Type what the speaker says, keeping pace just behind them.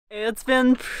It's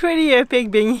been pretty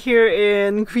epic being here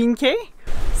in Green Cay.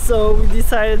 So we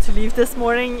decided to leave this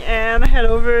morning and head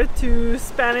over to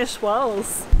Spanish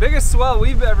Wells. Biggest swell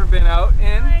we've ever been out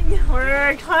in.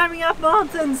 We're climbing up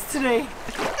mountains today.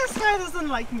 I think this guy doesn't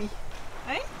like me,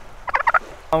 right?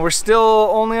 We're still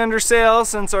only under sail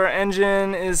since our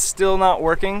engine is still not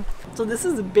working. So this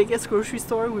is the biggest grocery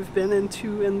store we've been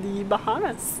into in the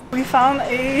Bahamas. We found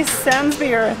a Sam's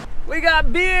beer. We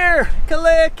got beer!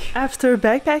 Click! After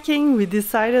backpacking, we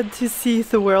decided to see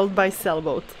the world by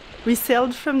sailboat. We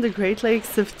sailed from the Great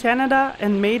Lakes of Canada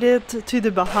and made it to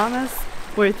the Bahamas,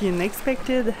 where the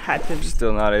unexpected happened.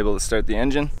 Still not able to start the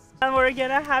engine. And we're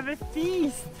gonna have a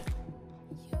feast!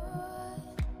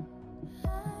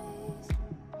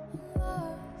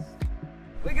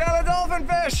 We got a dolphin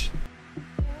fish!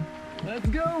 Let's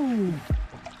go!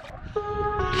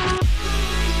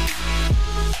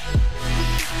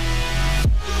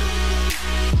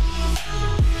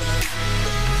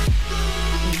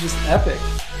 It's just epic.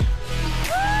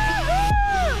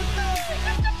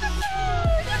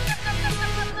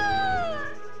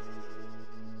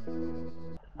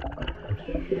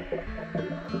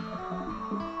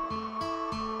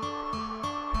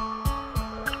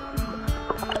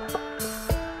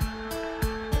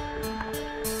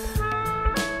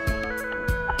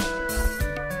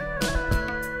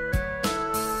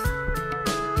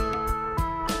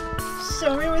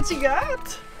 Show me what you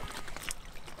got!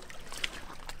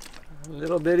 A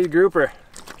little bitty grouper.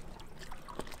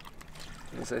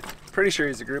 I'm pretty sure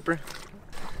he's a grouper.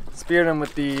 Speared him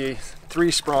with the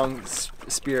 3-sprong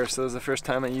spear, so it was the first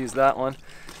time I used that one.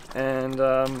 And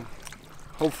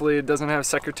hopefully it doesn't have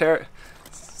secretaria.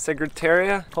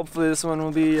 Hopefully this one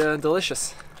will be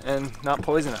delicious and not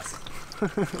poisonous.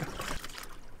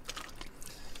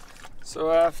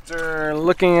 So after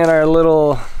looking at our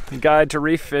little guide to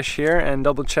reef fish here and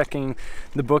double checking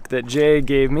the book that Jay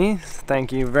gave me,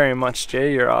 thank you very much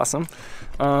Jay, you're awesome,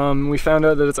 we found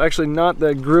out that it's actually not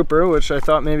the grouper, which I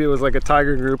thought maybe it was like a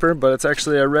tiger grouper, but it's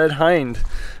actually a red hind,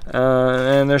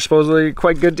 and they're supposedly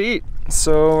quite good to eat.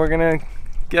 So we're gonna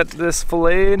get this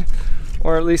filleted,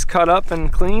 or at least cut up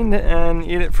and cleaned, and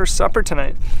eat it for supper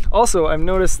tonight. Also, I've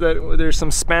noticed that there's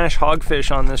some Spanish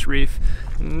hogfish on this reef.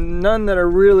 None that are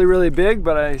really big,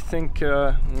 but I think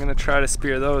I'm gonna try to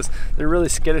spear those. They're really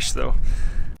skittish though.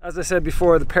 As I said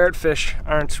before, the parrotfish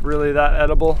aren't really that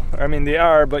edible. I mean, they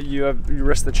are, but you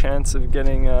risk the chance of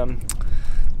getting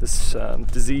this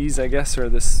disease, I guess, or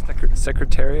this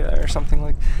secretaria or something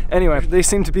like. Anyway, they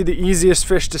seem to be the easiest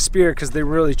fish to spear because they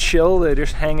really chill. They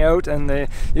just hang out, and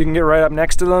you can get right up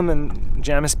next to them and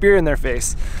jam a spear in their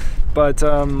face. But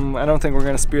I don't think we're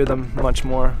going to spear them much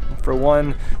more. For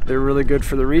one, they're really good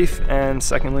for the reef, and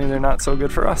secondly, they're not so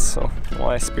good for us, so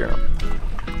why spear them?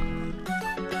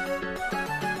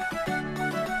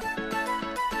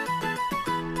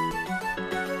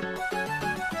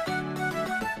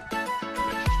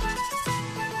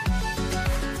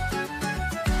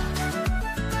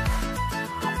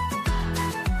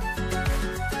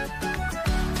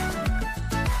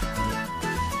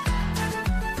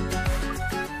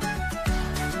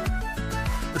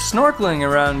 Snorkeling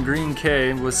around Green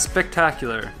Cay was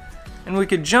spectacular, and we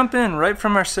could jump in right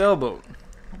from our sailboat.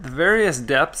 The various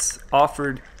depths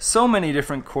offered so many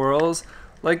different corals,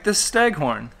 like this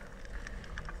staghorn.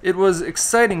 It was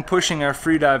exciting pushing our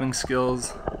freediving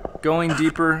skills, going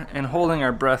deeper and holding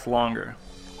our breath longer.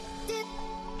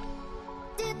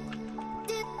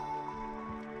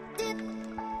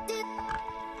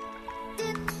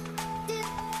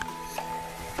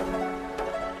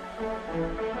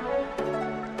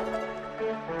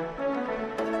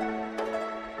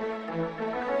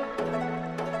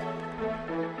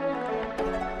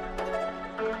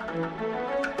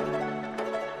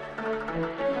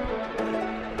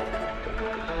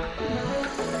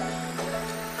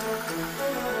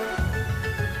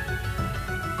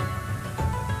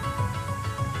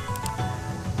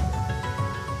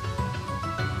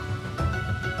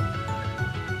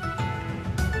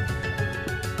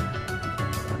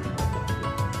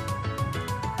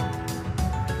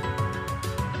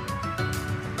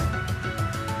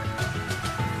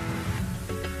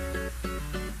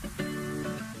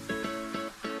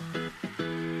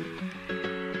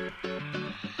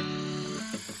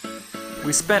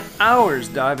 We spent hours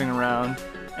diving around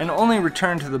and only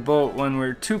returned to the boat when we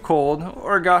were too cold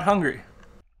or got hungry.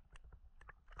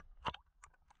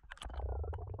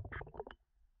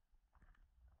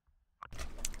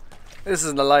 This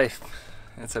is the life.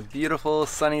 It's a beautiful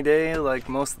sunny day like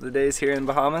most of the days here in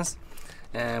Bahamas,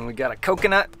 and we got a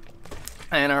coconut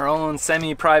and our own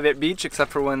semi-private beach,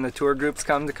 except for when the tour groups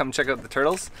come to check out the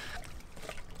turtles.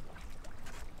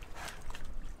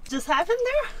 just happened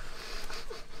there?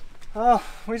 Oh,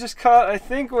 we just caught, I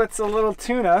think, what's a little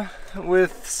tuna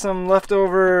with some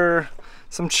leftover,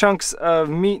 some chunks of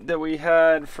meat that we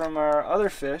had from our other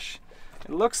fish.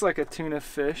 It looks like a tuna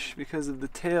fish because of the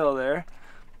tail there,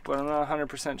 but I'm not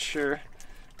 100% sure.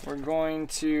 We're going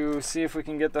to see if we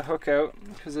can get the hook out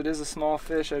because it is a small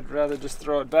fish. I'd rather just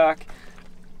throw it back.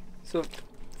 So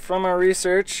from our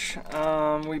research,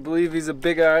 we believe he's a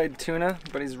big-eyed tuna,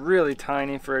 but he's really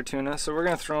tiny for a tuna. So we're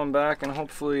gonna throw him back and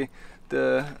hopefully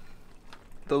the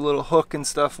little hook and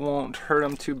stuff won't hurt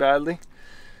him too badly,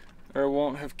 or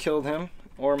won't have killed him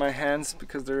or my hands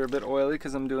because they're a bit oily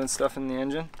because I'm doing stuff in the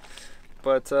engine.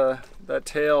 But that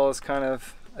tail is kind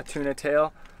of a tuna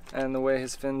tail, and the way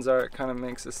his fins are, it kind of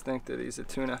makes us think that he's a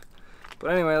tuna.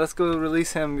 But anyway, let's go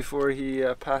release him before he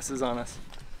passes on us.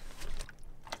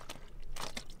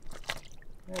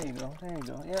 There you go,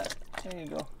 yeah, there you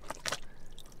go.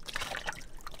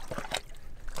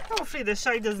 Hopefully the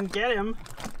shark doesn't get him.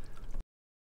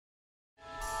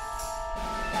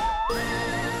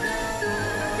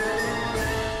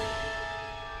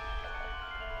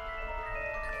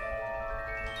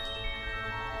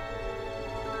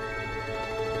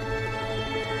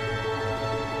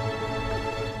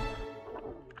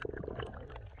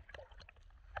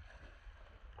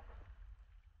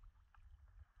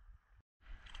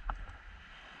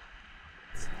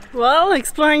 Well,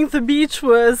 exploring the beach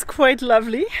was quite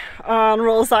lovely on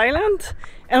Rose Island,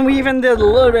 and we even did a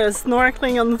little bit of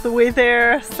snorkeling on the way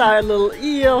there, saw a little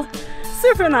eel,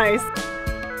 super nice.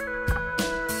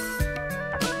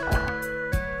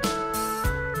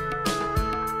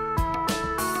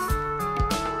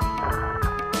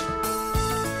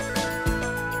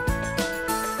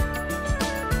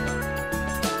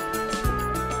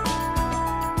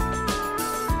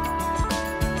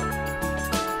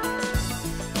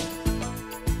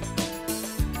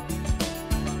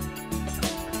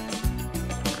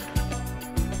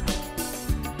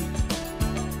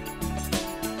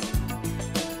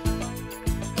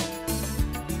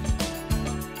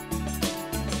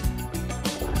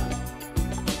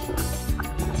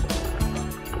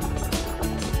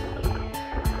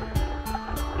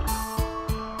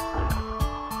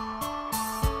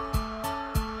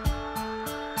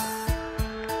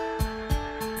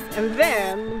 And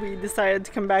then we decided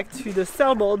to come back to the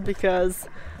sailboat because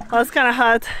it's kind of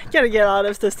hot, gotta get out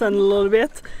of the sun a little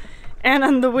bit. And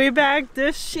on the way back,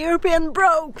 the shear pin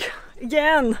broke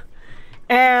again.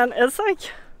 And it's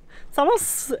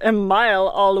almost a mile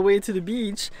all the way to the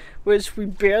beach, which we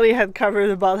barely had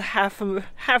covered about half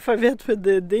of it with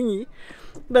the dinghy.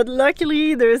 But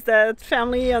luckily there's that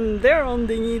family on their own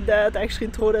dinghy that actually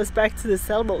towed us back to the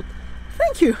sailboat.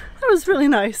 Thank you, that was really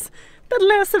nice, but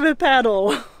less of a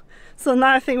paddle. So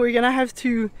now I think we're gonna have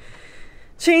to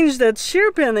change that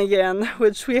shear pin again,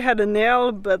 which we had a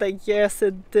nail, but I guess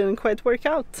it didn't quite work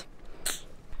out.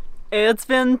 It's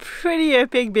been pretty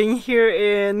epic being here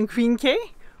in Green Cay.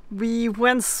 We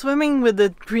went swimming with the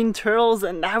green turtles,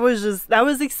 and that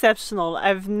was exceptional.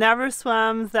 I've never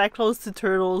swam that close to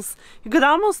turtles. You could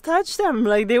almost touch them,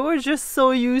 like they were just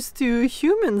so used to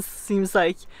humans, seems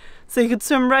like. So you could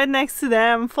swim right next to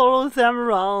them, follow them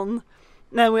around.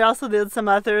 Then we also did some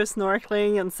other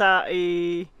snorkeling and saw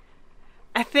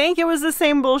I think it was the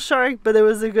same bull shark, but it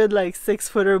was a good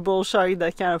 6-footer bull shark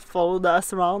that kind of followed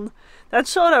us around. That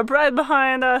showed up right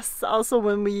behind us also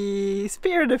when we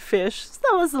speared a fish. So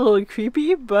that was a little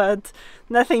creepy, but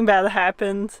nothing bad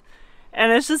happened.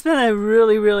 And it's just been a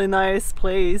really, really nice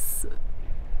place.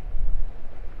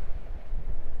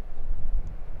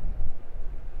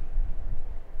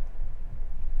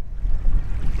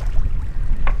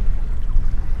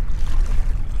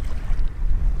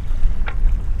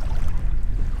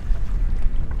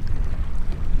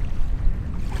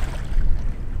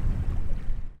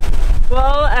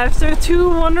 Well, after 2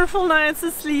 wonderful nights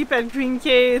of sleep at Green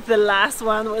Cay, the last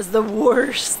one was the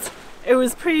worst. It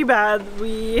was pretty bad.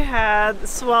 We had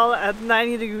swell at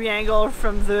 90-degree angle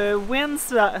from the wind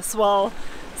swell,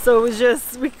 so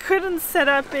we couldn't set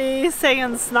up a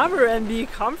second snubber and be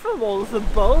comfortable. The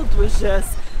boat was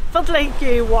just felt like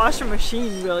a washer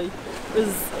machine, really.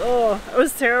 It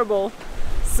was terrible.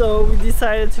 So we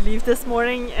decided to leave this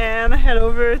morning and head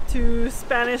over to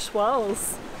Spanish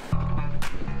Wells.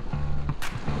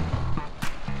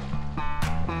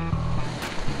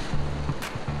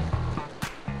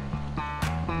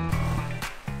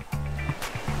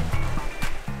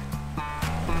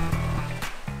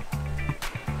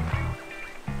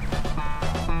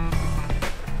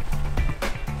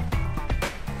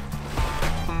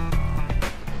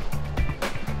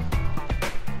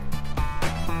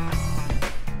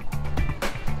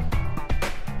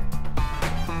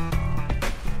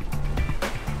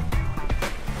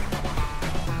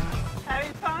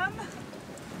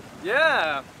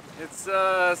 It's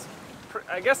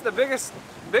I guess the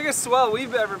biggest swell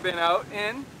we've ever been out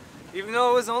in. Even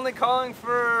though it was only calling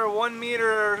for 1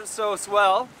 meter or so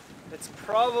swell, it's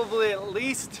probably at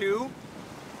least 2.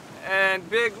 And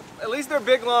big, at least they're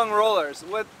big long rollers.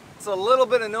 What's a little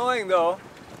bit annoying though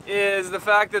is the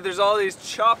fact that there's all these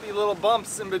choppy little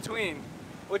bumps in between,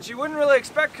 which you wouldn't really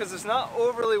expect because it's not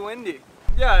overly windy.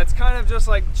 Yeah, it's kind of just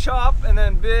like chop and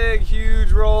then big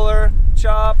huge roller,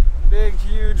 chop, big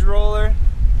huge roller.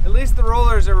 At least the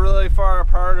rollers are really far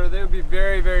apart, or they would be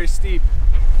very, very steep.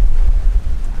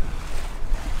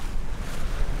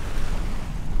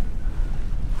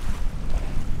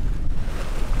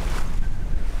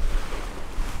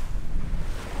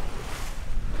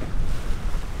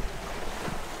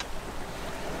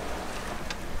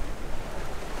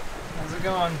 How's it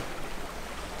going?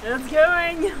 It's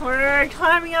going! We're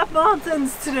climbing up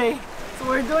mountains today, so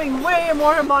we're doing way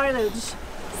more mileage.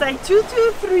 It's like 2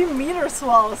 to 3 meter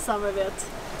swell, some of it.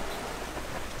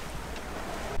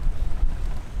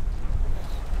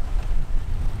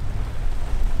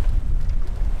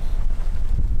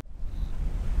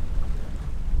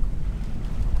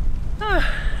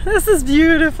 This is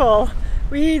beautiful.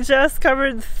 We just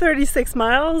covered 36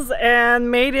 miles and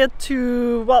made it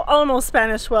to, well, almost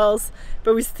Spanish Wells,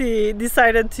 but we still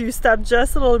decided to stop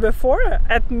just a little before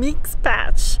at Meeks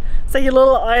Patch. It's like a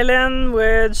little island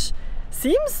which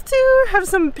seems to have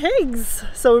some pigs,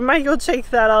 so we might go check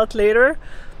that out later.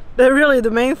 But really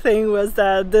the main thing was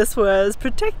that this was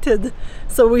protected,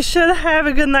 so we should have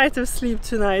a good night of sleep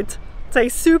tonight. It's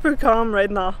like super calm right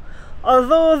now.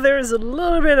 Although there's a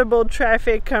little bit of boat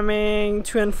traffic coming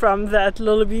to and from that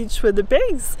little beach with the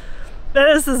pigs.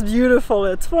 But this is beautiful.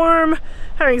 It's warm,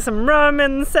 having some rum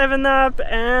and 7-Up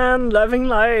and loving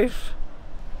life.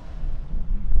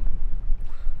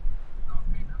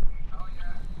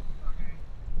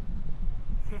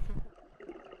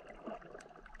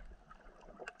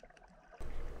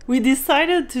 We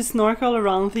decided to snorkel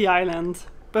around the island,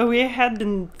 but we had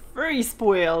been very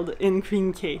spoiled in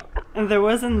Green Cay, and there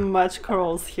wasn't much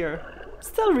corals here.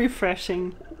 Still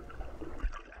refreshing.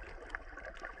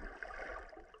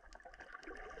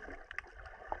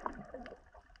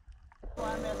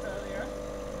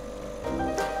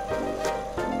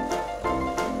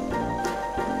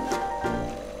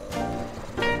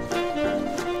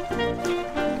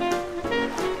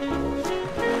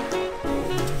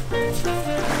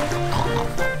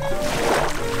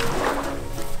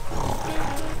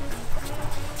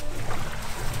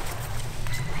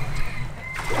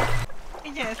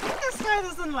 I think this guy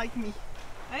doesn't like me,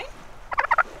 right?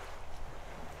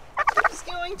 He's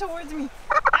going towards me.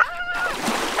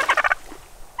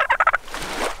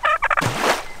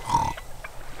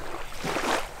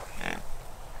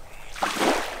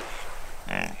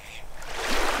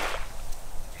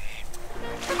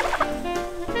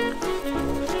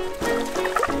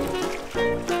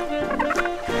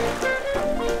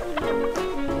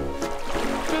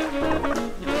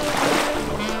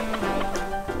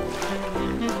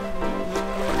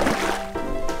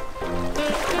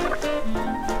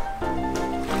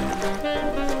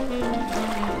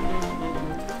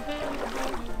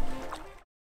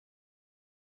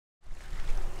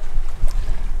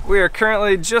 We are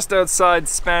currently just outside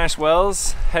Spanish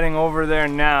Wells, heading over there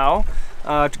now.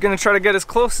 Gonna try to get as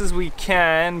close as we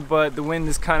can, but the wind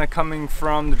is kind of coming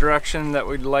from the direction that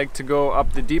we'd like to go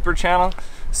up the deeper channel,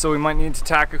 so we might need to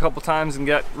tack a couple times and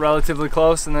get relatively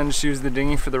close and then just use the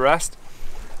dinghy for the rest.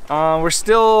 We're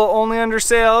still only under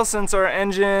sail since our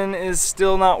engine is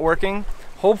still not working.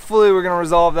 Hopefully we're gonna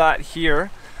resolve that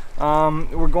here.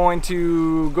 We're going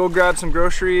to go grab some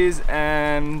groceries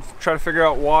and try to figure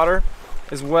out water,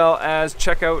 as well as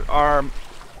check out our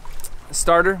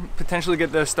starter, potentially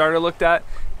get the starter looked at,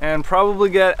 and probably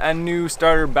get a new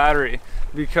starter battery,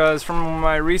 because from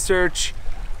my research,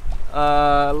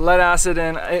 lead acid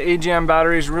and AGM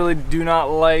batteries really do not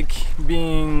like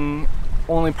being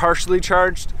only partially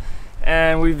charged,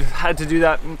 and we've had to do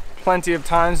that plenty of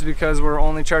times because we're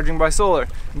only charging by solar.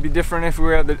 It'd be different if we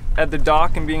were at the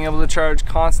dock and being able to charge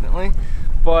constantly.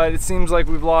 But it seems like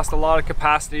we've lost a lot of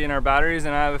capacity in our batteries,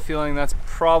 and I have a feeling that's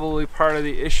probably part of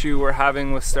the issue we're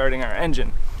having with starting our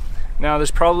engine. Now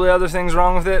there's probably other things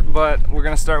wrong with it, but we're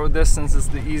going to start with this since it's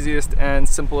the easiest and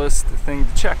simplest thing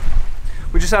to check.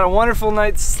 We just had a wonderful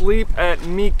night's sleep at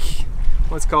Meeks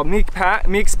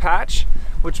Patch,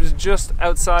 which was just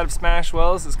outside of Spanish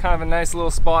Wells. It's kind of a nice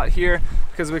little spot here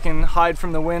because we can hide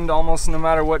from the wind almost no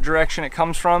matter what direction it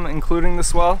comes from, including the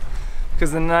swell.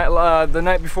 Because the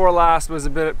night before last was a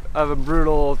bit of a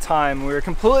brutal time. We were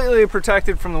completely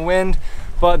protected from the wind,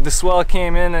 but the swell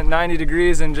came in at 90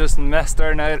 degrees and just messed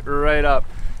our night right up.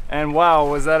 And wow,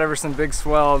 was that ever some big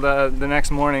swell the next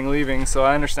morning leaving, so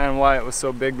I understand why it was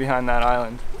so big behind that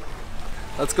island.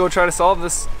 Let's go try to solve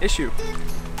this issue.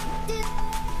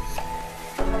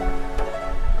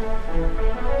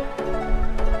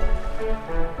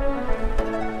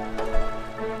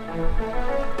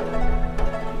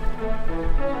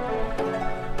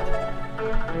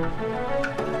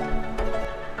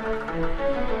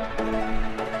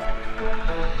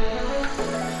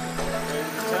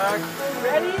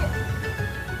 Ready?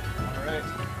 Alright,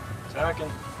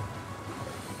 tacking.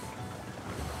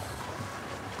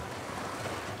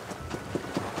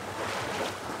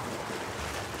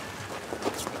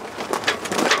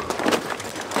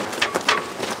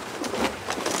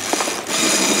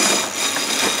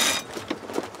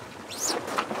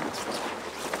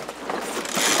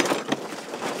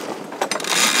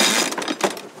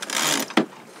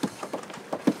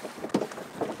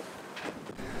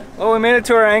 Well, we made it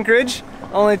to our anchorage.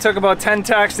 Only took about 10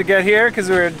 tacks to get here because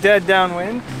we were dead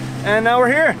downwind, and now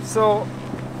we're here. So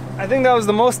I think that was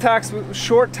the most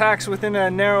short tacks within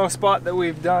a narrow spot that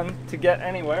we've done to get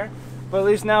anywhere. But at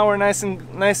least now we're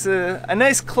a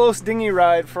nice close dinghy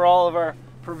ride for all of our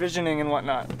provisioning and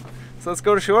whatnot. So let's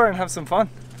go to shore and have some fun.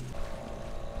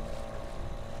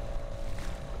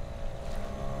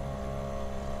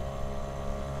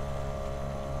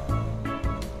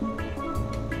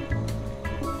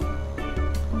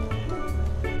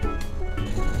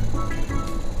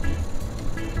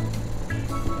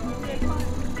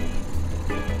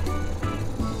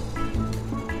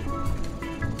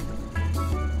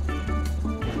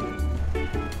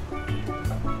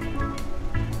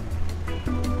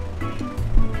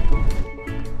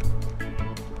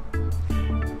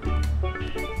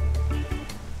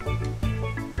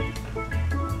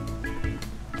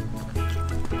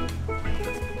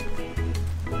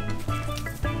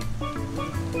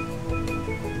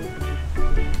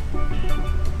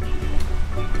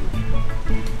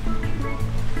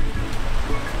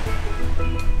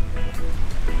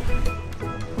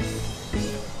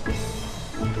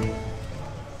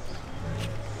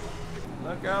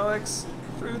 Look, Alex,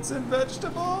 fruits and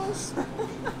vegetables.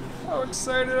 How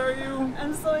excited are you?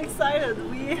 I'm so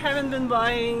excited. We haven't been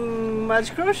buying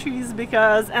much groceries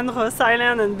because Andros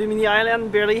Island and Bimini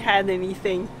Island barely had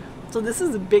anything. So this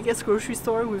is the biggest grocery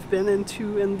store we've been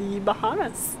into in the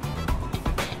Bahamas.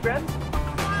 Bread?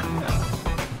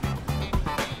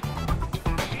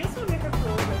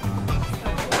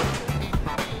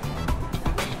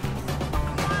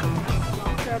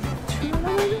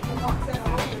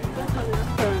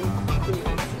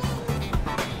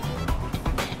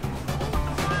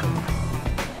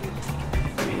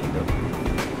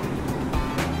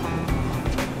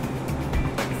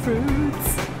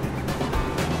 Fruits.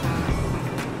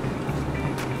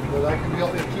 Well, that can be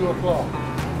up at 2 o'clock.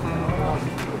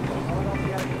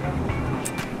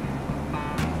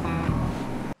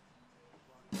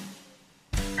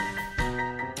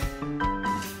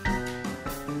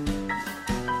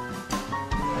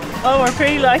 Oh, we're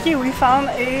pretty lucky. We found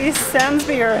a Sans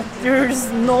beer.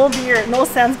 There's no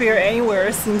Sans beer anywhere,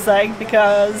 it seems like,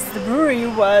 because the brewery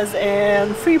was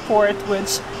in Freeport,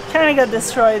 which kind of got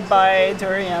destroyed by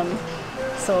Durian.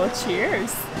 So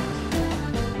cheers.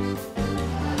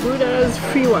 Buddha's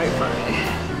free Wi-Fi.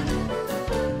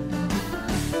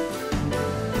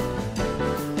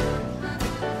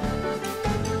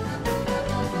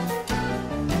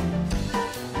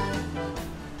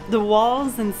 The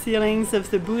walls and ceilings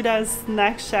of the Buddha's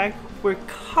snack shack were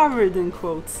covered in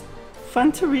quotes.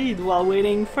 Fun to read while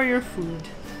waiting for your food.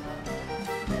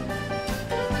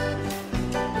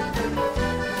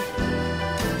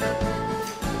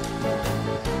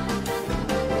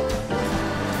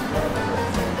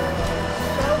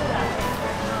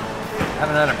 I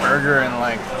haven't had a burger in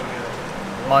like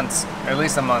months, or at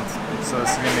least a month, so this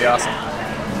is gonna be awesome.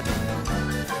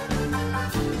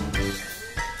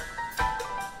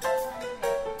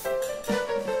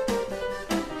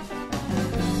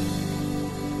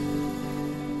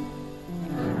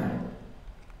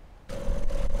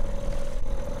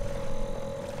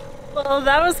 Well,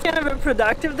 that was kind of a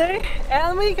productive day,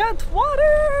 and we got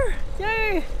water!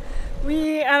 Yay!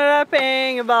 We ended up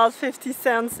paying about 50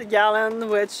 cents a gallon,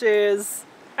 which is...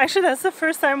 Actually, that's the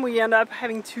first time we end up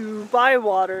having to buy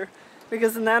water,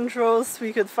 because in Andros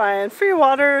we could find free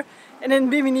water, and in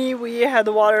Bimini we had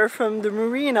the water from the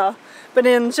marina. But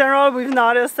in general, we've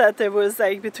noticed that it was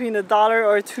like between $1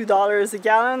 or $2 a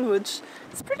gallon, which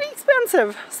is pretty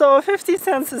expensive. So 50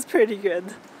 cents is pretty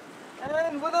good.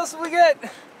 And what else do we get?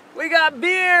 We got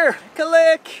beer,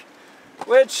 Kalik,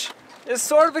 which is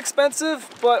sort of expensive,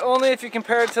 but only if you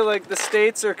compare it to like the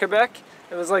States or Quebec.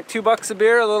 It was like $2 a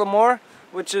beer, a little more,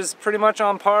 which is pretty much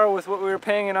on par with what we were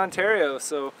paying in Ontario,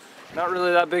 so not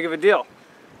really that big of a deal.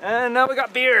 And now we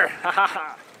got beer, ha ha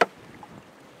ha.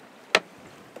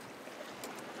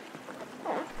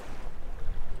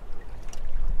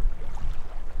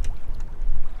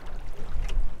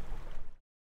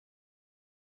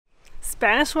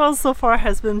 Spanish Wells so far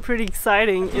has been pretty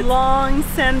exciting. It's long,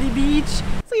 sandy beach,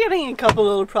 so getting a couple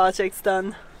little projects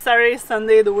done. Saturday,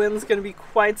 Sunday, the wind's gonna be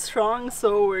quite strong,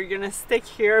 so we're gonna stick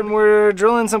here. And we're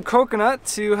drilling some coconut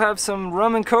to have some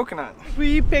rum and coconut.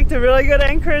 We picked a really good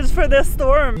anchorage for this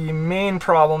storm. The main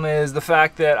problem is the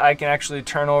fact that I can actually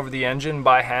turn over the engine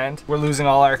by hand. We're losing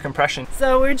all our compression.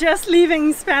 So we're just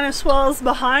leaving Spanish Wells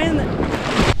behind.